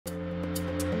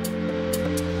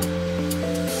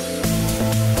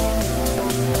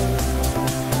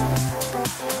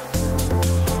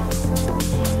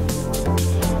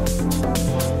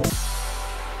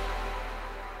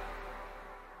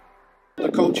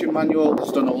coaching manual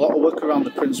has done a lot of work around the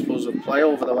principles of play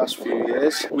over the last few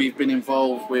years. We've been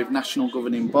involved with national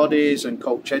governing bodies and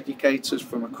coach educators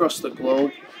from across the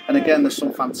globe, and again there's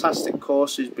some fantastic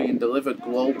courses being delivered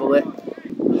globally.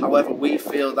 However, we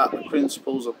feel that the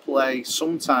principles of play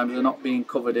sometimes are not being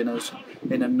covered in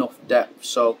enough depth.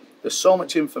 So there's so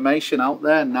much information out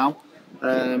there now.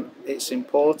 It's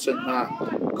important that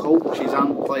coaches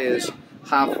and players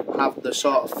have the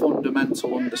sort of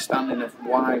fundamental understanding of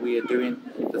why we are doing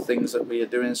the things that we are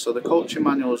doing. So the coaching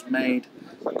manual has made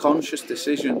a conscious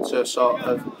decision to sort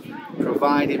of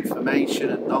provide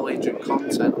information and knowledge and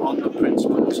content on the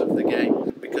principles of the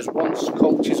game, because once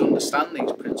coaches understand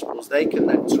these principles, they can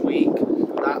then tweak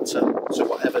that to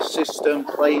whatever system,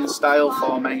 playing style,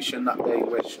 formation that they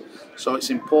wish. So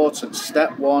it's important.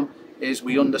 Step one is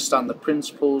we understand the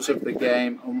principles of the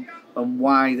game and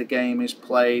why the game is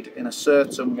played in a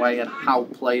certain way, and how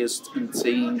players and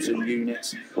teams and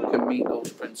units can meet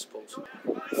those principles.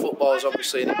 Football is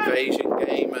obviously an invasion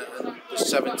game and there's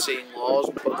 17 laws,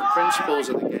 but the principles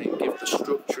of the game give the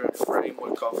structure and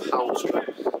framework of how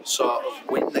to sort of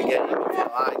win the game, if you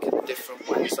like, in different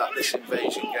ways that this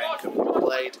invasion game can be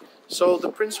played. So the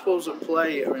principles of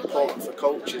play are important for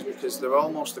coaches because they're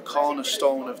almost the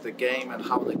cornerstone of the game and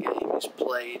how the game is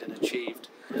played and achieved.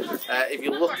 If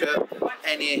you look at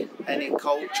any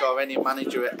coach or any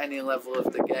manager at any level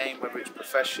of the game, whether it's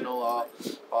professional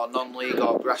or non-league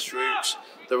or grassroots,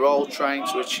 they're all trying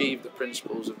to achieve the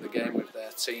principles of the game with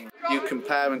their team. You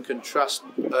compare and contrast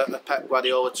a Pep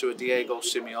Guardiola to a Diego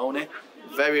Simeone,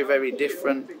 very, very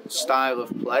different style of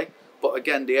play. But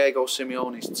again, Diego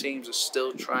Simeone's teams are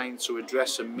still trying to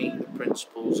address and meet the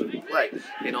principles of play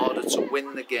in order to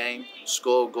win the game,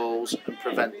 score goals and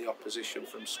prevent the opposition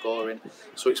from scoring.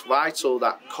 So it's vital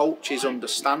that coaches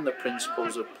understand the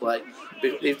principles of play.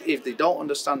 If they don't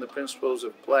understand the principles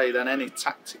of play, then any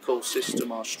tactical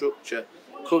system or structure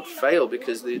could fail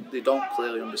because they don't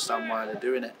clearly understand why they're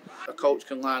doing it. A coach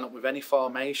can line up with any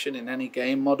formation in any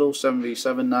game model,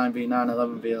 7v7, 9v9,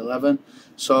 11v11.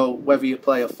 So whether you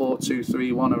play a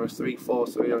 4-2-3-1 or a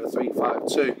 3-4-3 or a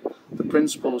 3-5-2, the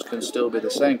principles can still be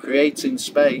the same. Creating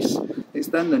space, it's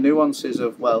then the nuances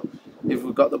of, well, if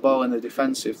we've got the ball in the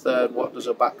defensive third, what does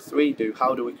a back three do?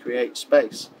 How do we create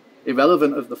space?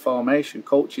 Irrelevant of the formation,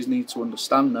 coaches need to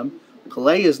understand them,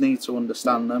 players need to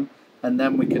understand them, and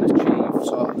then we can achieve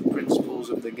sort of the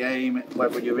principles of the game,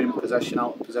 whether you're in possession,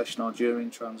 out of possession or during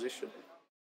transition.